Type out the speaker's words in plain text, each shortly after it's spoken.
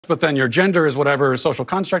but then your gender is whatever social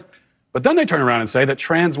construct. But then they turn around and say that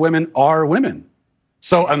trans women are women.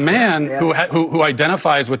 So a man who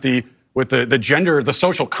identifies with the gender, the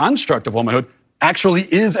social construct of womanhood,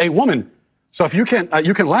 actually is a woman. So if you can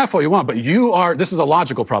laugh all you want, but this is a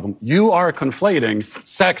logical problem. You are conflating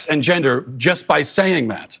sex and gender just by saying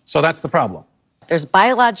that. So that's the problem. There's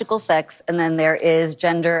biological sex, and then there is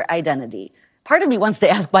gender identity. Part of me wants to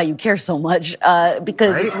ask why you care so much,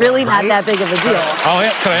 because it's really not that big of a deal.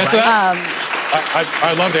 Can I answer that?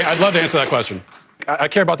 I'd love to answer that question. I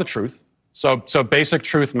care about the truth. So basic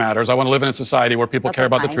truth matters. I want to live in a society where people care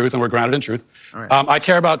about the truth and we're grounded in truth. Right. I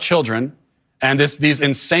care about children, and these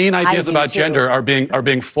insane ideas about gender are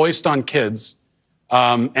being foisted on kids,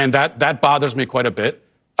 and that bothers me quite a bit.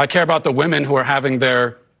 I care about the women who are having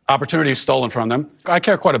their opportunities stolen from them. I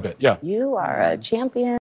care quite a bit, yeah. You are a champion.